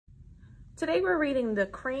Today we're reading the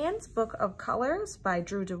Crayons Book of Colors by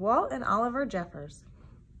Dewalt and Oliver Jeffers.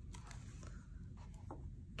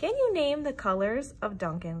 Can you name the colors of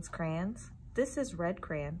Duncan's crayons? This is red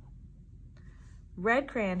crayon. Red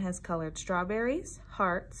crayon has colored strawberries,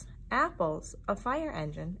 hearts, apples, a fire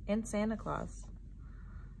engine, and Santa Claus.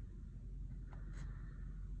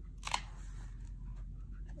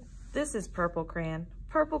 This is purple crayon.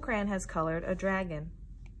 Purple crayon has colored a dragon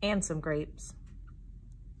and some grapes.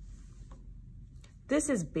 This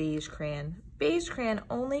is beige crayon. Beige crayon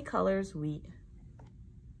only colors wheat.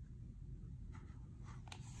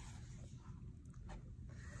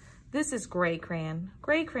 This is gray crayon.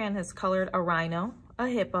 Gray crayon has colored a rhino, a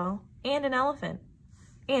hippo, and an elephant,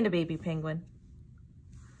 and a baby penguin.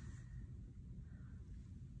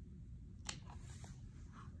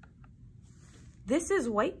 This is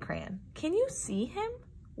white crayon. Can you see him?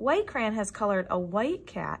 White crayon has colored a white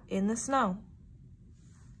cat in the snow.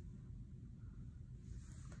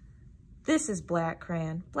 This is black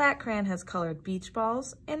crayon. Black crayon has colored beach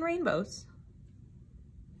balls and rainbows.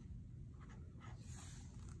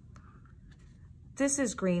 This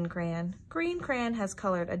is green crayon. Green crayon has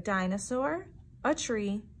colored a dinosaur, a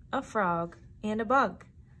tree, a frog, and a bug,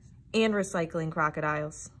 and recycling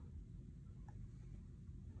crocodiles.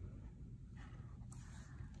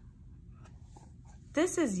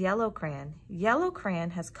 This is yellow crayon. Yellow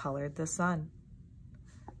crayon has colored the sun.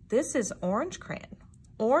 This is orange crayon.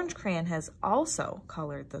 Orange crayon has also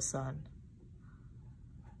colored the sun.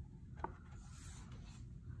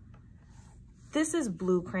 This is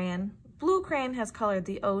blue crayon. Blue crayon has colored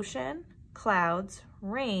the ocean, clouds,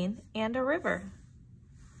 rain, and a river.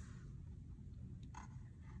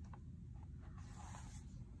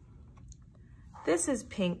 This is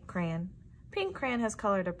pink crayon. Pink crayon has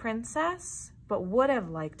colored a princess, but would have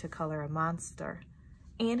liked to color a monster,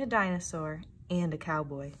 and a dinosaur, and a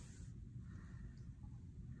cowboy.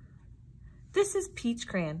 This is peach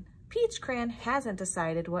crayon. Peach crayon hasn't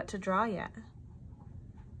decided what to draw yet.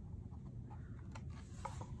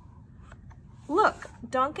 Look,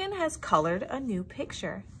 Duncan has colored a new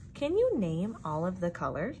picture. Can you name all of the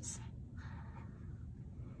colors?